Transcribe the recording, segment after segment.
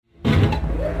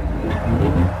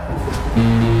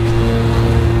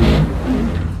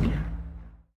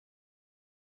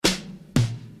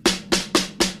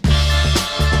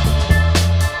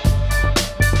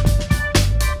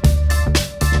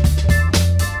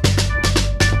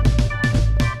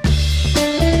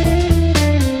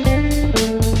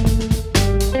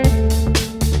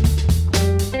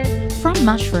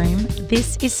Mushroom,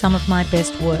 this is some of my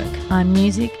best work. I'm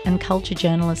music and culture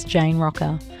journalist Jane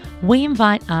Rocker. We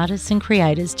invite artists and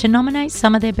creators to nominate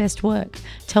some of their best work,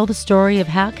 tell the story of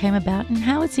how it came about and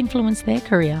how it's influenced their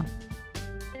career.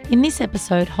 In this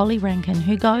episode, Holly Rankin,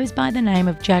 who goes by the name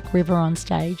of Jack River on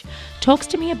stage, talks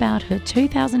to me about her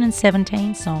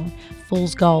 2017 song,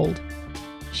 Fool's Gold.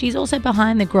 She's also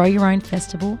behind the Grow Your Own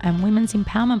Festival and women's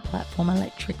empowerment platform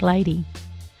Electric Lady.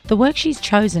 The work she's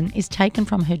chosen is taken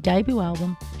from her debut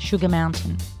album, Sugar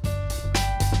Mountain.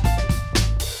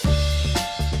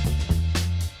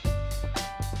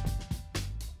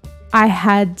 I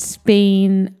had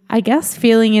been,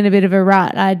 feeling in a bit of a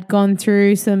rut. I'd gone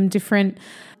through some different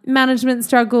management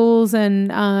struggles and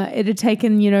it had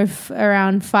taken,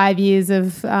 around 5 years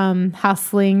of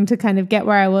hustling to kind of get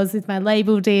where I was with my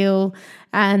label deal.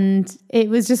 And it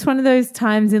was just one of those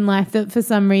times in life that for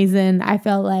some reason I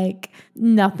felt like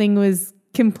nothing was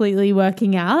completely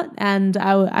working out and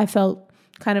I felt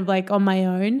kind of like on my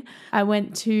own. I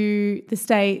went to the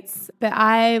States, but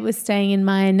I was staying in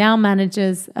my now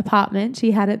manager's apartment she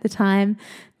had at the time.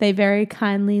 They very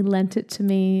kindly lent it to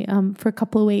me for a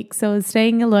couple of weeks. So I was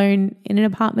staying alone in an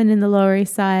apartment in the Lower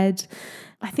East Side.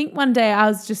 I think one day I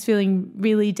was just feeling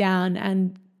really down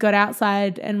and got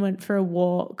outside and went for a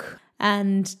walk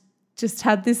and just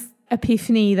had this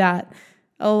epiphany that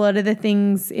a lot of the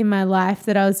things in my life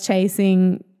that I was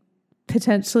chasing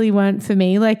potentially weren't for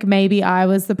me. Like maybe I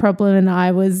was the problem and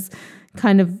I was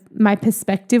my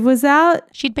perspective was out.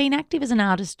 She'd been active as an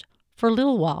artist for a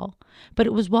little while, but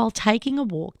it was while taking a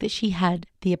walk that she had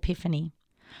the epiphany.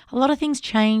 A lot of things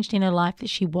changed in her life that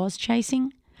she was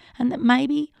chasing and that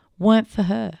maybe weren't for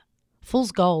her.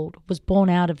 Fool's Gold was born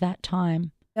out of that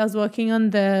time. I was walking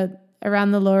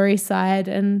around the Lower East Side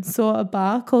and saw a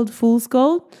bar called Fool's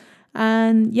Gold.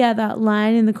 And that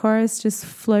line in the chorus just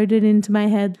floated into my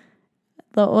head.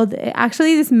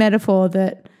 Actually, this metaphor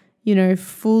that,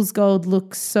 fool's gold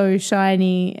looks so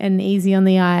shiny and easy on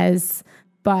the eyes,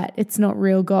 but it's not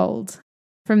real gold.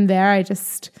 From there, I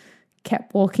just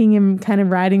kept walking and kind of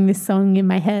writing this song in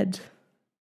my head.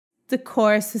 The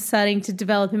chorus was starting to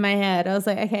develop in my head. I was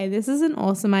like, okay, this is an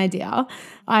awesome idea.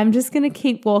 I'm just going to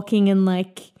keep walking and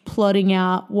plotting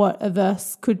out what a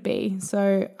verse could be.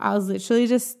 So I was literally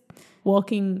just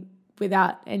walking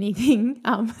without anything.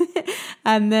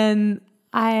 And then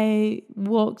I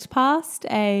walked past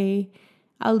a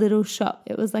little shop.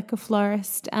 It was like a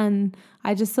florist and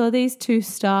I just saw these 2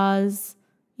 stars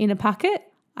in a packet.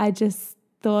 I just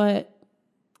thought,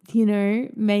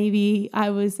 maybe I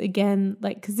was again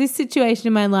because this situation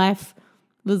in my life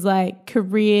was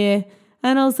career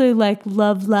and also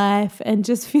love life and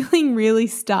just feeling really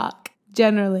stuck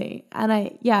generally. And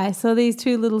I saw these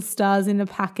 2 little stars in a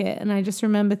packet and I just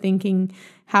remember thinking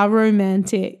how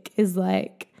romantic is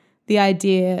the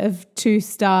idea of 2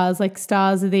 stars,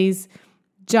 stars are these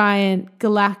giant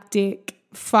galactic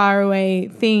faraway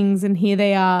things and here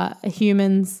they are,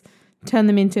 humans turn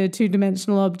them into a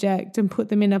 2-dimensional object and put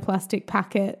them in a plastic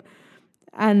packet,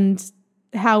 and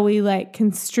how we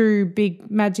construe big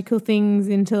magical things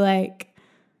into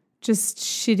just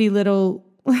shitty little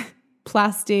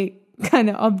plastic kind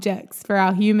of objects for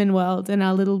our human world and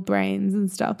our little brains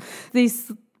and stuff.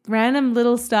 These random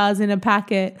little stars in a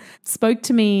packet spoke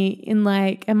to me in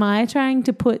am I trying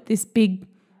to put this big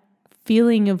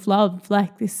feeling of love,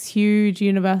 this huge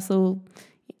universal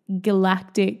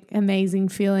galactic amazing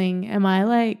feeling, am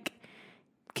I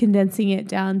condensing it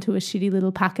down to a shitty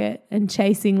little packet and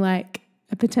chasing a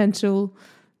potential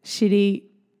shitty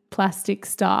plastic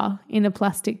star in a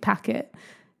plastic packet?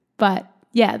 But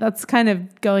that's kind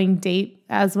of going deep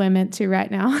as we're meant to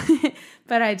right now.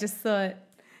 But I just thought,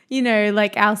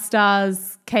 our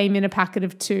stars came in a packet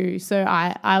of 2. So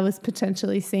I was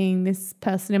potentially seeing this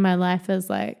person in my life as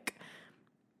a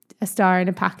star in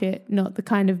a packet, not the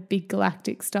kind of big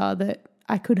galactic star that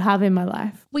I could have in my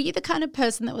life. Were you the kind of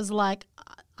person that was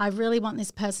I really want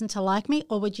this person to like me,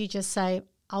 or would you just say,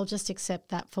 I'll just accept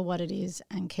that for what it is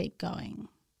and keep going?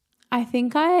 I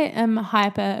think I am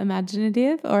hyper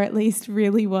imaginative, or at least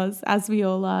really was, as we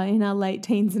all are in our late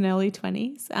teens and early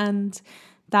 20s. And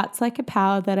that's a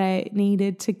power that I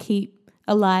needed to keep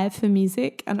alive for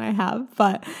music, and I have.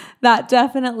 But that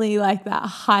definitely that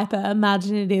hyper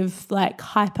imaginative,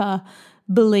 hyper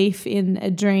belief in a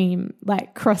dream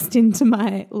like crossed into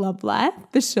my love life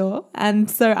for sure. And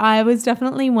so I was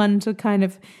definitely one to kind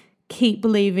of keep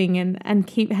believing and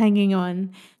keep hanging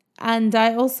on. And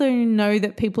I also know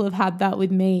that people have had that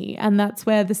with me, and that's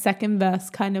where the second verse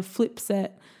kind of flips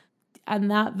it. And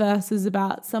that verse is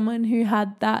about someone who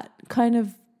had that kind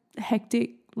of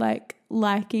hectic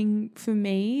liking for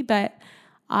me, but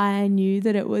I knew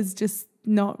that it was just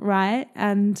not right,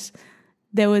 and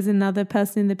there was another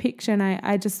person in the picture, and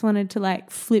I just wanted to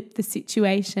flip the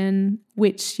situation,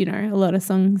 which, a lot of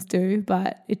songs do,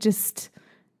 but it just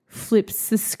flips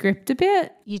the script a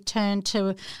bit. You turned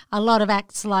to a lot of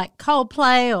acts like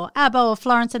Coldplay or ABBA or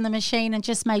Florence and the Machine and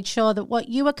just made sure that what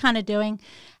you were kind of doing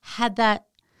had that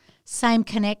same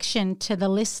connection to the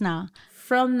listener.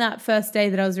 From that first day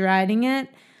that I was writing it,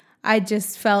 I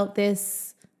just felt the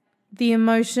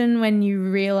emotion when you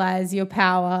realize your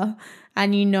power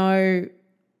and you know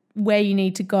where you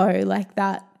need to go, like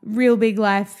that real big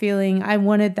life feeling. I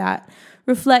wanted that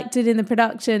reflected in the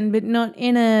production, but not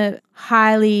in a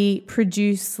highly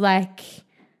produced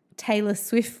Taylor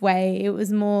Swift way. It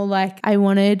was more like I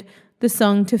wanted the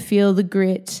song to feel the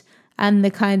grit and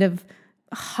the kind of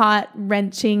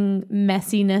heart-wrenching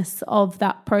messiness of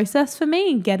that process for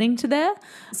me and getting to there.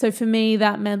 So for me,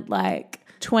 that meant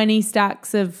 20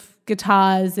 stacks of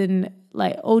guitars and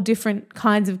all different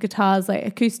kinds of guitars,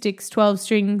 acoustics, 12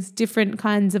 strings, different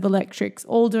kinds of electrics,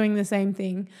 all doing the same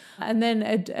thing. And then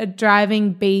a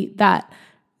driving beat that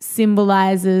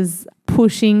symbolizes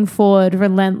pushing forward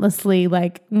relentlessly,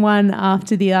 one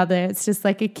after the other. It's just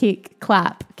like a kick,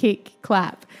 clap,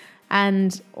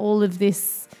 and all of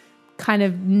this kind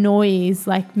of noise,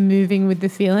 moving with the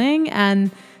feeling.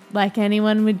 And like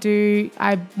anyone would do,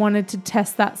 I wanted to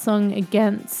test that song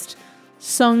against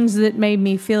songs that made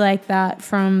me feel like that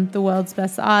from the world's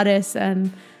best artists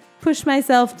and push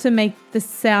myself to make the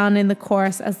sound in the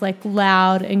chorus as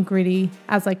loud and gritty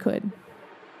as I could.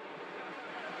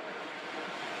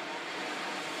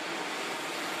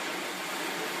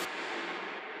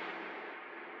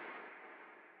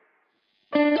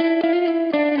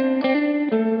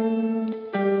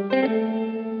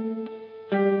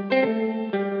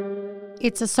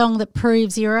 It's a song that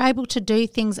proves you're able to do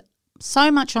things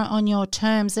so much on your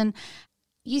terms, and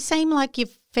you seem like you're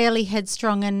fairly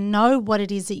headstrong and know what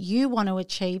it is that you want to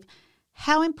achieve.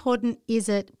 How important is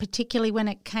it, particularly when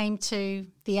it came to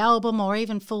the album or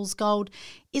even Fool's Gold,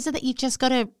 is it that you just got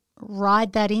to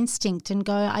ride that instinct and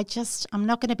go, I'm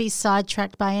not going to be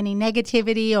sidetracked by any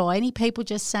negativity or any people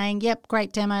just saying, yep,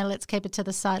 great demo, let's keep it to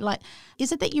the side.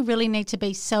 Is it that you really need to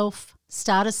be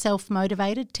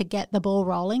self-motivated to get the ball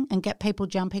rolling and get people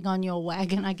jumping on your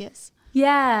wagon, I guess?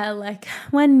 Yeah,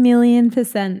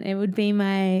 1,000,000%. It would be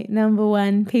my number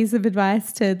one piece of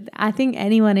advice to, I think,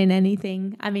 anyone in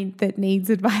anything, that needs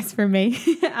advice from me.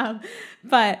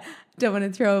 But don't want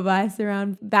to throw advice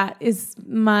around. That is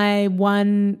my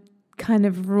one kind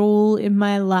of rule in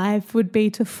my life, would be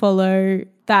to follow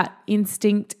that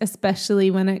instinct, especially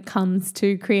when it comes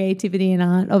to creativity and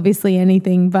art, obviously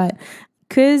anything, but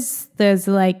because there's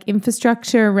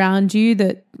infrastructure around you,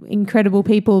 that incredible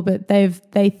people, but they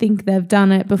think they've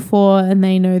done it before and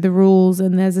they know the rules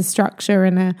and there's a structure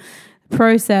and a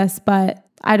process, but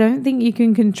I don't think you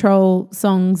can control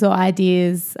songs or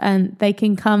ideas, and they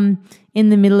can come in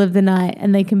the middle of the night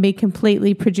and they can be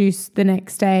completely produced the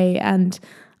next day. And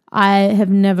I have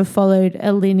never followed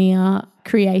a linear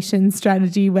creation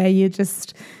strategy where you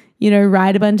just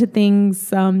write a bunch of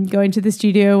things, go into the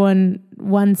studio on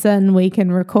one certain week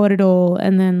and record it all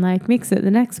and then mix it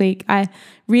the next week. I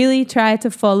really try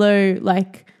to follow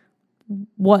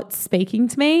what's speaking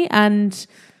to me, and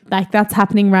that's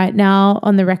happening right now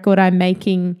on the record I'm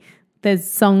making. There's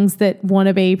songs that want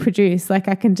to be produced. I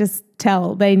can just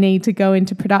tell they need to go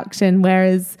into production,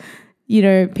 whereas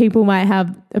people might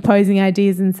have opposing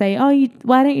ideas and say,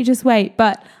 why don't you just wait?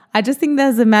 But I just think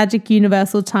there's a magic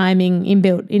universal timing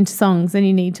inbuilt into songs, and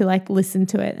you need to listen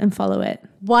to it and follow it.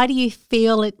 Why do you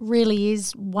feel it really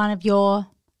is one of your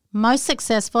most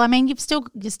successful? You're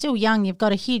still young. You've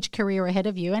got a huge career ahead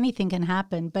of you. Anything can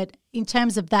happen. But in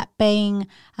terms of that being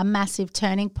a massive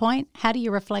turning point, how do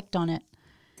you reflect on it?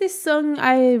 This song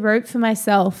I wrote for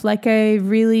myself. I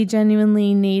really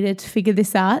genuinely needed to figure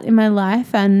this out in my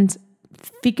life, and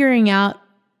figuring out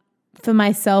for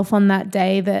myself on that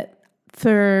day that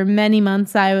for many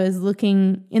months I was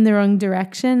looking in the wrong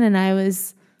direction and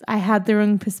I had the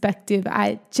wrong perspective.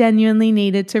 I genuinely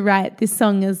needed to write this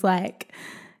song as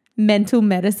mental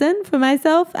medicine for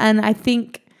myself. And I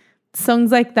think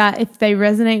songs like that, if they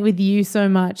resonate with you so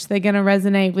much, they're going to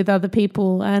resonate with other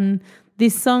people. And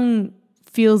this song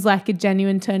feels like a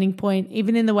genuine turning point,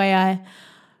 even in the way I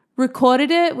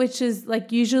recorded it, which is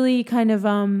like usually you kind of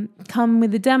come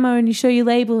with a demo and you show your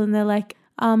label and they're like,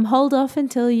 hold off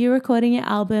until you're recording your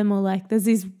album, or like there's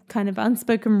these kind of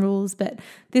unspoken rules. But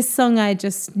this song I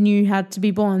just knew had to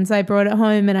be born. So I brought it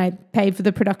home and I paid for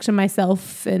the production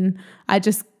myself, and I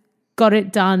just got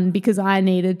it done because I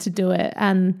needed to do it.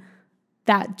 And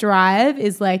that drive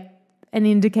is like an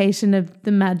indication of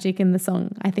the magic in the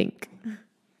song, I think.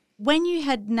 When you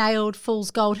had nailed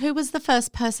Fool's Gold, who was the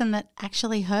first person that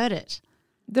actually heard it?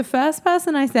 The first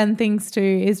person I send things to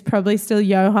is probably still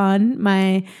Johan,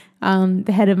 my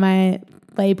the head of my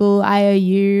label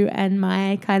IOU and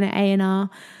my kind of A&R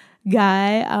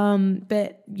guy.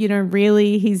 But, you know,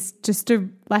 really he's just a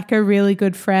really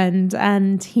good friend,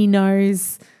 and he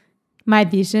knows my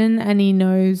vision and he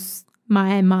knows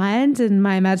my mind and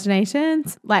my imagination.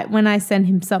 Like when I send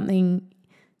him something,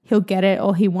 he'll get it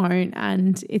or he won't,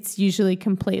 and it's usually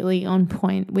completely on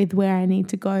point with where I need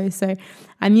to go. So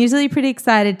I'm usually pretty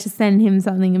excited to send him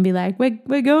something and be like,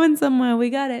 we're going somewhere, we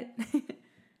got it.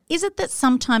 Is it that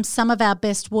sometimes some of our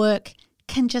best work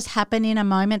can just happen in a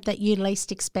moment that you least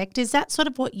expect? Is that sort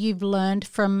of what you've learned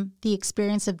from the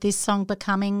experience of this song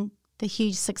becoming the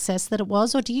huge success that it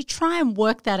was? Or do you try and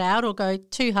work that out or go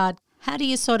too hard? How do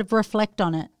you sort of reflect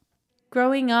on it?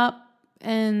 Growing up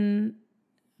and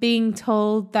being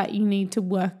told that you need to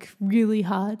work really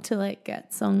hard to like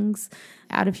get songs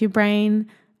out of your brain,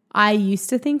 I used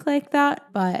to think like that,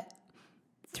 but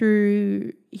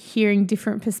through hearing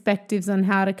different perspectives on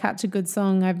how to catch a good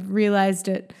song, I've realized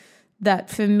that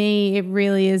for me it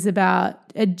really is about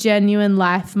a genuine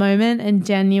life moment and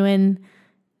genuine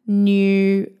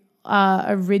new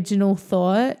original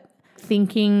thought,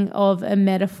 thinking of a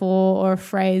metaphor or a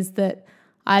phrase that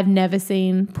I've never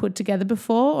seen put together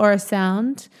before, or a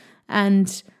sound.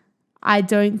 And I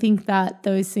don't think that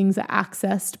those things are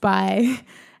accessed by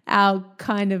our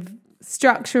kind of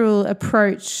structural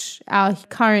approach. Our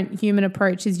current human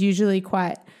approach is usually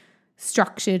quite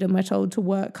structured, and we're told to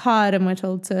work hard and we're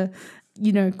told to,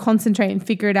 you know, concentrate and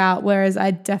figure it out. Whereas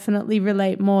I definitely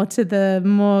relate more to the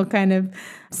more kind of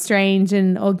strange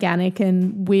and organic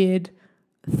and weird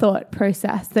thought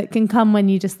process that can come when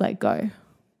you just let go.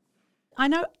 I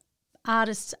know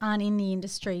artists aren't in the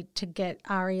industry to get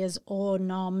ARIAs or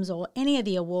noms or any of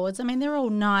the awards. I mean, they're all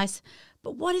nice.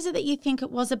 But what is it that you think it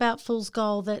was about Fool's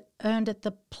Gold that earned it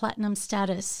the platinum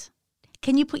status?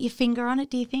 Can you put your finger on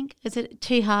it, do you think? Is it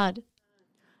too hard?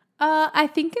 I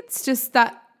think it's just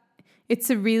that it's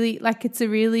a really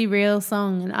real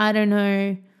song. And I don't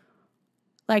know,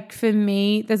 like for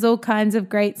me, there's all kinds of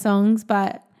great songs.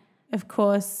 But of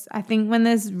course, I think when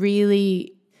there's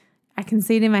really, I can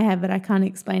see it in my head, but I can't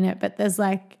explain it. But there's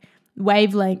like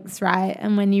wavelengths, right?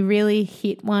 And when you really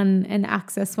hit one and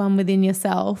access one within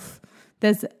yourself,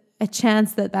 there's a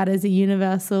chance that that is a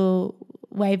universal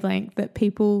wavelength that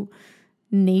people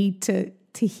need to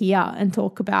hear and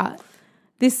talk about.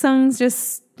 This song's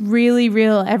just really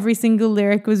real. Every single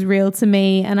lyric was real to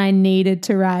me, and I needed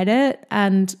to write it.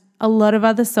 And a lot of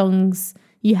other songs,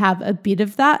 you have a bit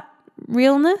of that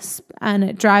realness and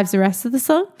it drives the rest of the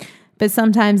song. But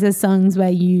sometimes there's songs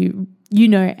where you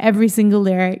know every single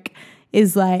lyric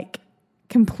is like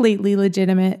completely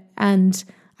legitimate, and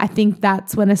I think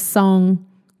that's when a song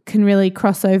can really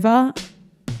cross over.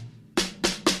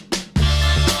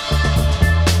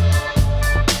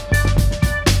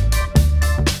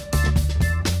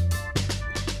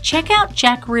 Check out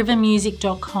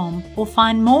jackrivermusic.com or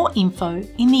find more info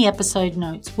in the episode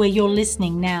notes where you're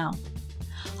listening now.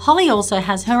 Holly also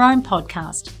has her own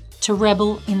podcast, To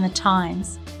Rebel in the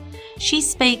Times. She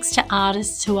speaks to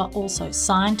artists who are also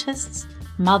scientists,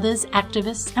 mothers,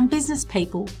 activists and business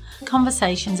people,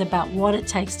 conversations about what it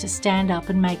takes to stand up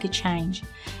and make a change.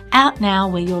 Out now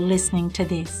where you're listening to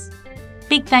this.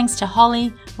 Big thanks to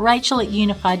Holly, Rachel at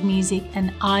Unified Music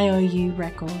and IOU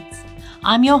Records.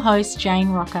 I'm your host, Jane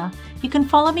Rocker. You can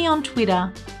follow me on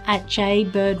Twitter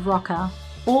 @JBirdRocker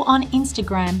or on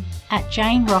Instagram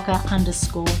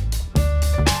 @JaneRocker_.